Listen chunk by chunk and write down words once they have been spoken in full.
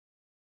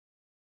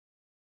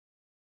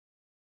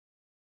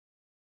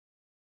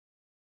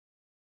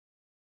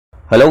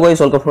Hello guys,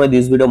 welcome to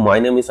this video. My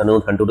name is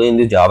Anuj and today in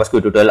this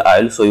JavaScript tutorial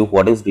I will show you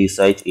what is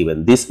resize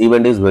event. This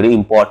event is very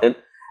important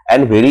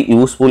and very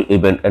useful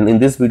event, and in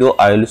this video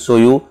I will show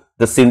you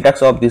the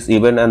syntax of this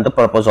event and the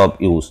purpose of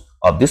use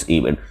of this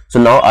event. So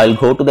now I'll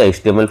go to the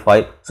HTML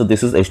file. So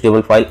this is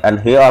HTML file, and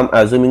here I'm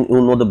assuming you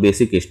know the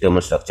basic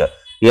HTML structure.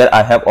 Here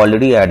I have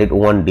already added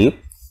one div.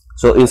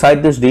 So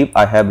inside this div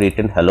I have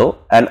written hello,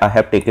 and I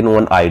have taken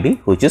one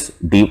ID which is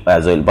div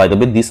as well. By the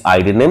way, this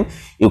ID name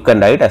you can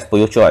write as per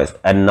your choice,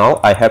 and now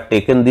I have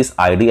taken this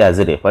ID as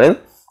a reference,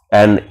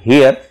 and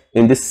here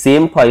in this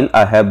same file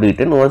I have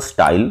written one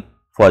style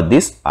for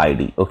this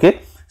ID.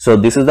 Okay, so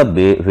this is the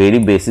very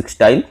basic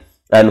style,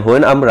 and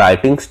when I'm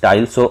writing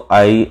style, so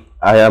I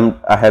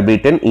have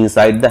written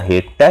inside the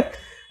head tag,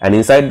 and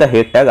inside the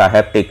head tag I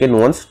have taken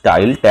one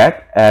style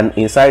tag, and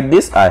inside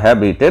this I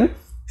have written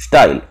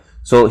style.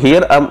 So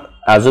here I'm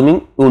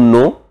assuming you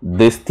know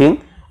this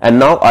thing, and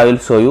now I will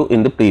show you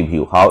in the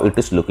preview how it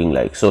is looking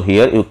like. So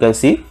here you can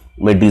see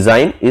my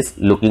design is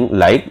looking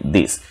like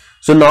this.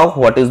 So now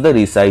what is the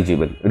resize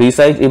event?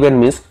 Resize event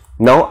means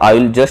now I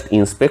will just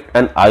inspect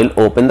and I will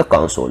open the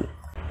console,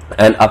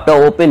 and after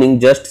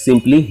opening, just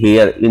simply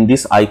here in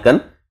this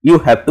icon you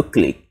have to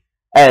click,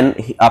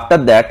 and after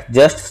that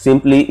just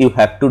simply you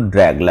have to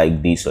drag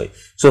like this way.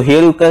 So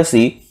here you can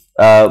see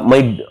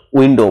my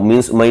window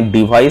means my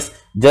device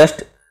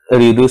just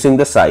reducing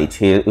the size.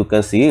 Here you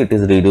can see it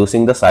is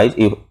reducing the size.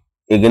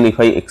 If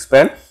I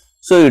expand,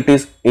 so it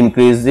is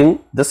increasing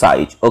the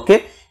size.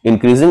 Okay,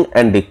 increasing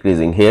and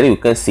decreasing. Here you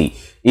can see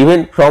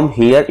even from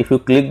here, if you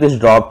click this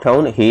drop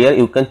down, here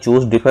you can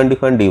choose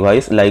different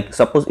device. Like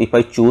suppose if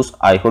I choose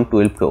iPhone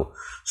 12 Pro,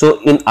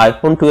 so in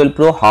iPhone 12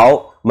 Pro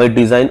how my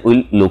design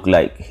will look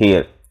like,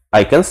 here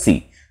I can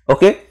see.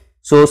 Okay,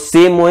 so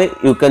same way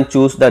you can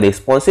choose the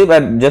responsive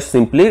and just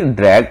simply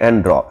drag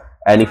and drop.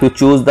 And if you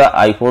choose the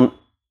iPhone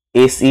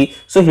AC,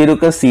 so here you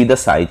can see the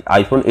size.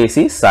 iPhone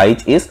AC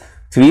size is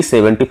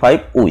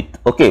 375 width.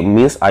 Okay,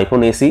 means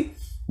iPhone AC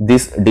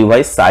this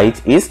device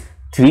size is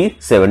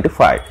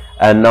 375,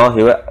 and now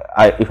here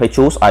if I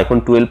choose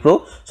iPhone 12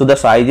 Pro, so the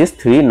size is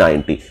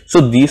 390.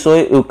 So this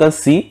way you can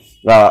see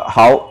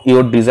how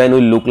your design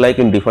will look like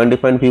in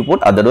different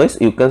viewport. Otherwise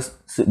you can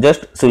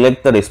just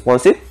select the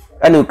responsive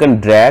and you can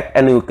drag,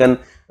 and you can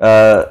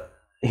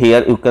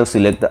here you can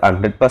select the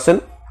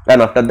 100%,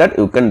 and after that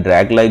you can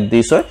drag like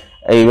this way.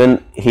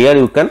 Even here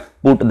you can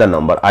put the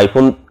number.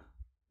 iPhone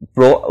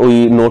Pro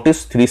we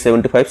notice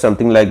 375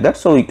 something like that,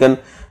 so we can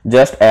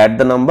just add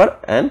the number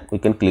and we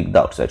can click the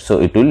outside,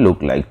 so it will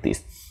look like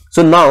this.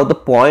 So now the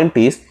point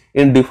is,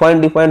 in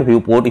different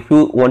viewport, if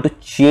you want to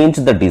change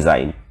the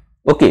design,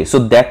 okay, so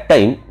that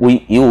time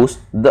we use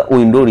the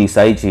window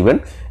resize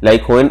event.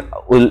 Like when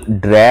we'll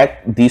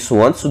drag this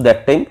one, so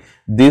that time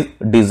this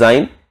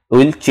design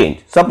will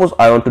change. Suppose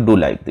I want to do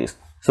like this,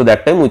 so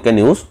that time we can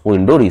use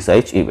window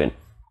resize event.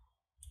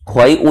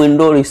 Why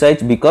window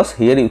resize? Because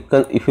here you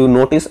can, if you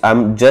notice,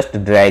 I'm just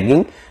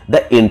dragging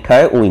the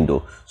entire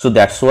window, so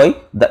that's why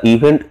the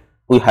event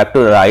we have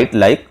to write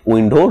like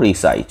window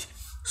resize.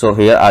 So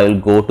here I will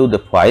go to the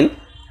file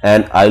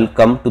and I will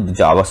come to the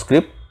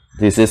JavaScript.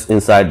 This is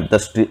inside the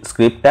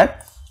script tag,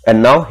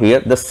 and now here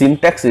the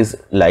syntax is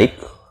like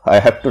I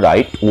have to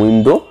write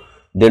window,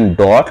 then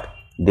dot,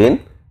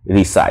 then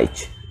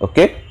resize.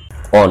 Okay,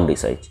 on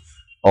resize.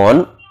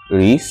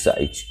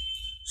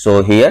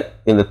 So here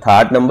in the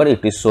third number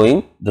it is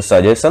showing the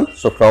suggestion.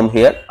 So from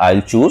here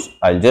I'll choose,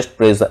 I'll just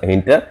press the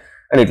enter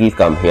and it will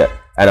come here,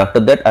 and after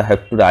that I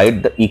have to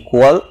write the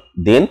equal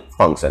then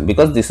function,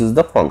 because this is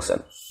the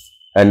function,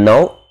 and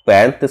now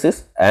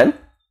parenthesis and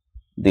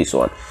this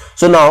one.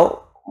 So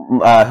now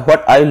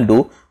what I will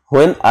do,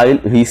 when I will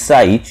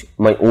resize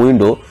my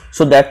window,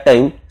 so that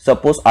time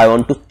suppose I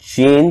want to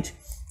change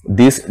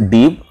this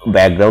div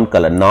background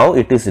color. Now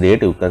it is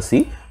red, you can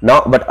see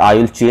now, but I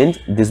will change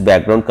this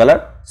background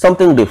color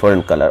something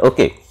different color.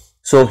 Okay,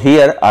 so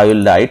here I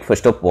will write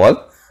first of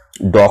all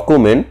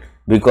document,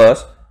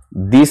 because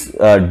this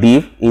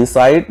div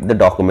inside the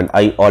document,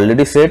 I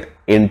already said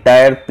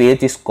entire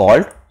page is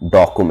called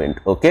document.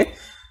 Okay,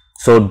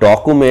 so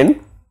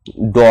document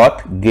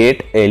dot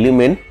get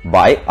element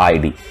by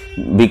ID,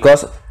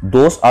 because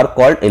those are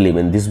called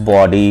element. This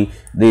body,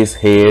 this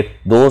head,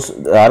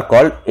 those are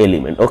called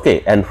element.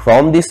 Okay, and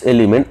from this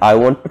element I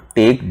want to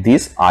take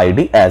this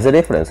ID as a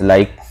reference.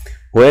 Like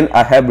when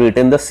I have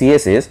written the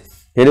CSS,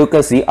 here you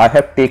can see I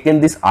have taken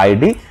this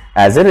ID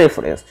as a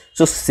reference.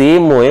 So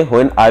same way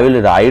when I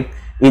will write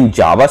in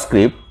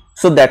JavaScript,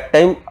 so that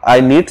time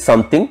I need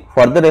something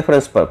for the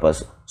reference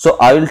purpose, so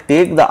I will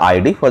take the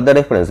ID for the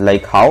reference,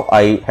 like how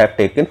I have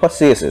taken for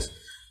CSS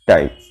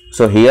time.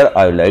 So here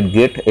I will write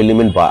get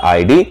element by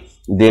ID,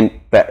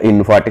 then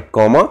inverted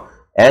comma,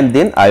 and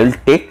then I will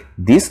take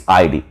this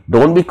ID.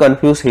 Don't be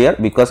confused here,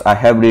 because I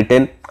have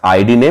written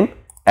ID name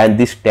and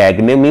this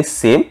tag name is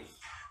same.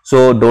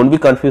 So don't be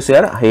confused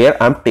here. Here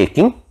I am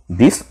taking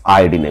this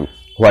ID name.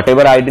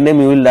 Whatever ID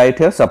name you will write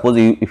here. Suppose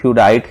if you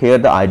write here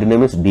the ID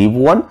name is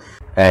div1,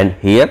 and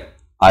here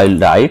I will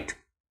write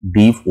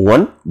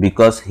div1,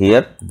 because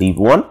here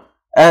div1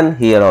 and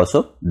here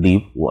also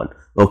div1.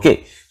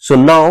 Okay, so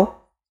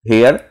now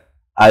here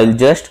I'll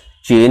just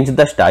change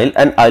the style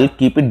and I'll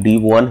keep it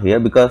div1 here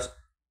because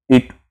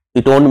it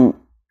won't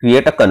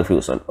create a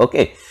confusion.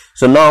 Okay,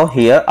 so now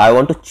here I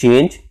want to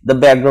change the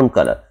background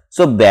color.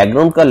 So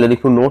background color,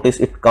 if you notice,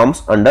 it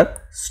comes under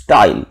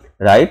style,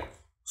 right?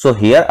 So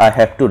here I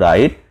have to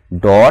write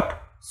dot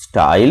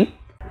style,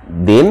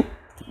 then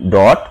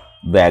dot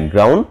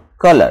background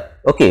color.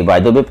 Okay, by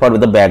the way, for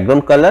the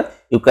background color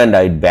you can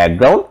write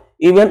background,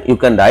 even you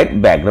can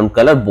write background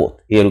color both.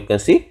 Here you can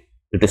see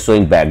it is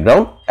showing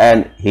background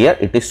and here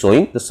it is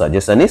showing the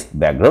suggestion is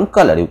background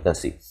color, you can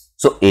see.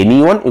 So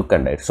anyone you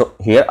can write. So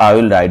here I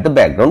will write the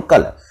background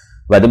color.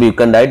 By the way, you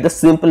can write the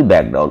simple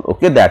background.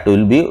 Okay, that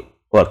will be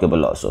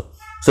workable also.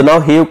 So now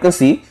here you can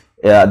see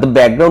the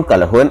background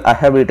color when I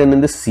have written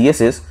in the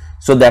CSS.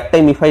 So that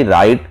time if I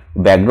write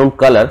background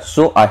color,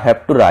 so I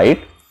have to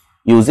write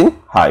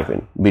using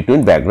hyphen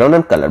between background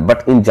and color.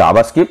 But in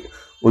JavaScript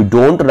we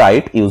don't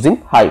write using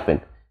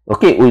hyphen.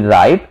 Okay, we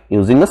write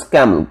using a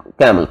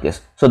camel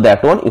case. So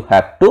that one you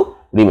have to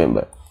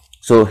remember.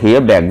 So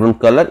here background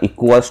color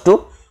equals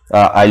to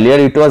earlier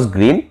it was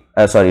green,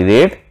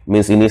 red,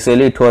 means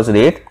initially it was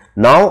red.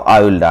 Now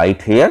I will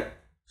write here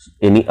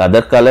any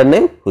other color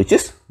name which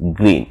is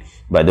green.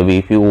 By the way,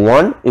 if you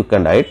want, you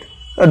can write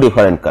a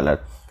different color.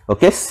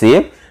 Okay,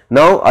 save.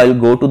 Now I will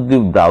go to the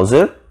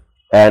browser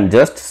and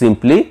just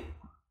simply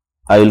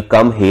I will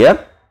come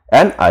here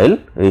and I will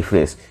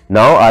refresh.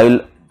 Now I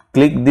will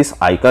click this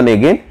icon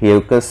again. Here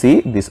you can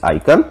see this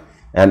icon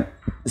and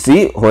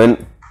see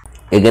when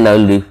again I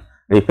will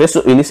refresh.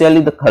 So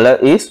initially the color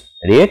is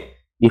red.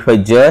 If I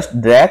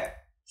just drag,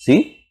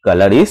 see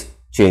color is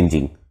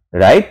changing,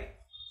 right?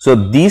 So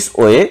this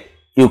way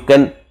you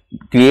can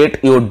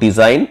create your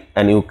design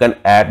and you can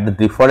add the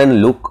different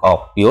look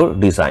of your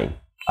design.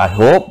 I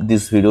hope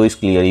this video is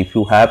clear. If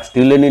you have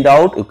still any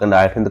doubt, you can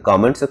write in the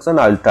comment section.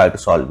 I will try to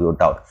solve your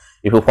doubt.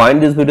 If you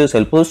find this video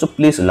helpful, so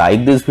please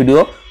like this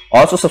video.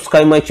 Also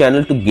subscribe my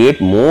channel to get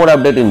more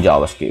update in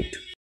JavaScript.